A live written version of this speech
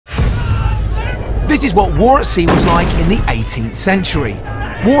This is what war at sea was like in the 18th century.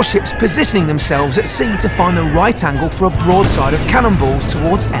 Warships positioning themselves at sea to find the right angle for a broadside of cannonballs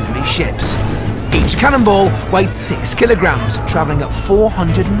towards enemy ships. Each cannonball weighed 6 kilograms, travelling at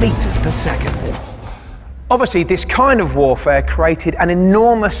 400 metres per second. Obviously, this kind of warfare created an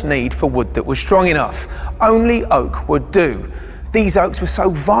enormous need for wood that was strong enough. Only oak would do. These oaks were so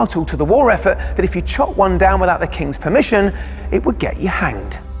vital to the war effort that if you chopped one down without the king's permission, it would get you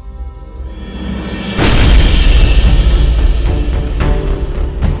hanged.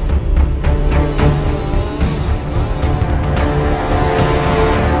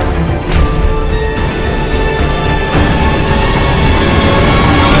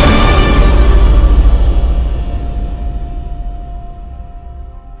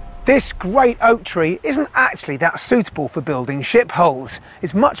 This great oak tree isn't actually that suitable for building ship hulls.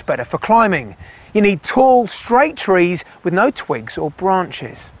 It's much better for climbing. You need tall, straight trees with no twigs or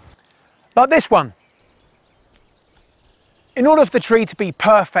branches. Like this one. In order for the tree to be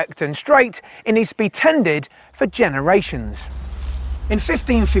perfect and straight, it needs to be tended for generations. In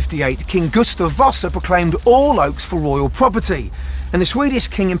 1558, King Gustav Vasa proclaimed all oaks for royal property, and the Swedish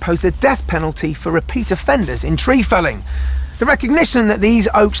king imposed the death penalty for repeat offenders in tree felling. The recognition that these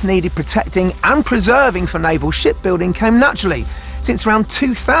oaks needed protecting and preserving for naval shipbuilding came naturally, since around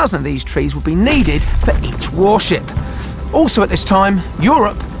 2,000 of these trees would be needed for each warship. Also at this time,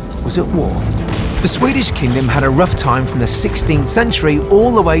 Europe was at war. The Swedish kingdom had a rough time from the 16th century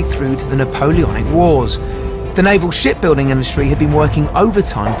all the way through to the Napoleonic Wars. The naval shipbuilding industry had been working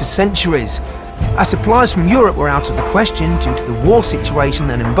overtime for centuries. As supplies from Europe were out of the question due to the war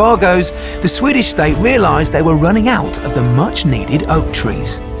situation and embargoes, the Swedish state realised they were running out of the much-needed oak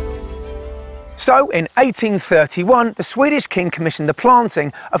trees. So, in 1831, the Swedish king commissioned the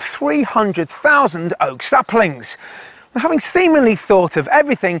planting of 300,000 oak saplings. And having seemingly thought of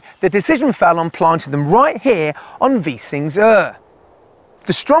everything, the decision fell on planting them right here on Visingsö.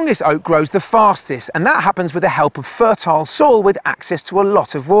 The strongest oak grows the fastest, and that happens with the help of fertile soil with access to a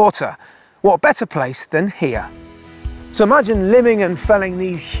lot of water. What better place than here? So imagine living and felling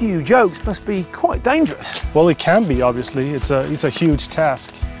these huge oaks must be quite dangerous. Well, it can be, obviously. It's a huge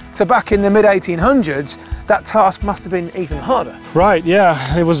task. So back in the mid-1800s, that task must have been even harder. Right,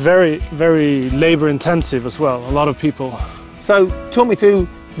 yeah. It was very, very labor-intensive as well. A lot of people. So talk me through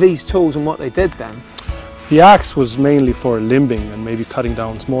these tools and what they did then. The axe was mainly for limbing and maybe cutting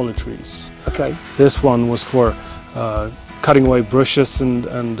down smaller trees. Okay. This one was for cutting away bushes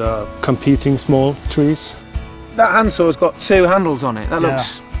and competing small trees. That handsaw's got 2 handles on it. That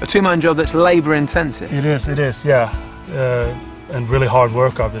looks a two-man job that's labour intensive. It is, yeah. And really hard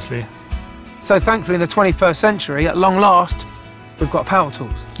work, obviously. So thankfully in the 21st century, at long last, we've got power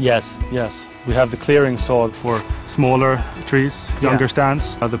tools. Yes. We have the clearing saw for smaller trees, younger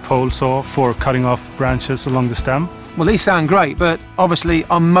stands. The pole saw for cutting off branches along the stem. Well, these sound great, but obviously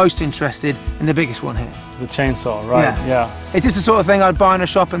I'm most interested in the biggest one here. The chainsaw, right, yeah. Is this the sort of thing I'd buy in a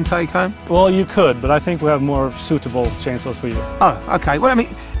shop and take home? Well, you could, but I think we have more suitable chainsaws for you. Oh, okay. Well, I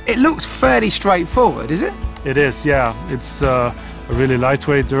mean, it looks fairly straightforward, is it? It is, yeah. It's a really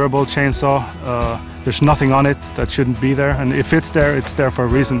lightweight, durable chainsaw. There's nothing on it that shouldn't be there, and if it's there for a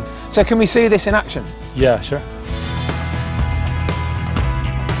reason. So can we see this in action? Yeah, sure.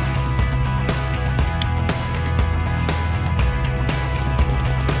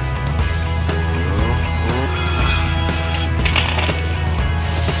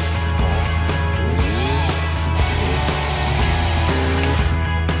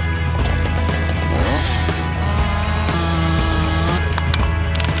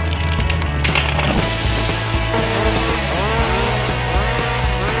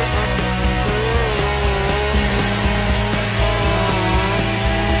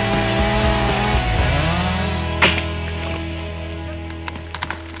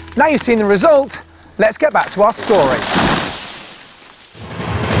 Now you've seen the result, let's get back to our story.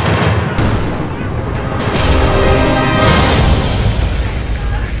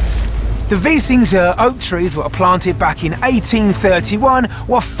 The Visingsö oak trees that were planted back in 1831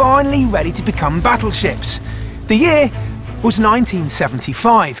 were finally ready to become battleships. The year was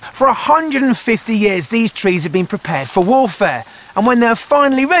 1975. For 150 years these trees had been prepared for warfare, and when they were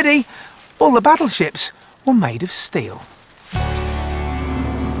finally ready, all the battleships were made of steel.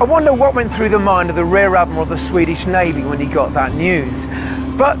 I wonder what went through the mind of the Rear Admiral of the Swedish Navy when he got that news.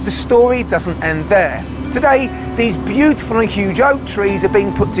 But the story doesn't end there. Today, these beautiful and huge oak trees are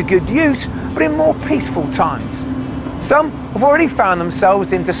being put to good use, but in more peaceful times. Some have already found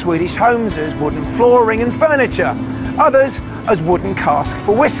themselves into Swedish homes as wooden flooring and furniture, others as wooden casks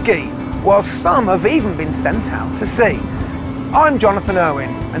for whiskey, while some have even been sent out to sea. I'm Jonathan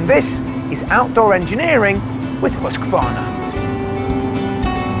Irwin, and this is outdoor engineering with Husqvarna.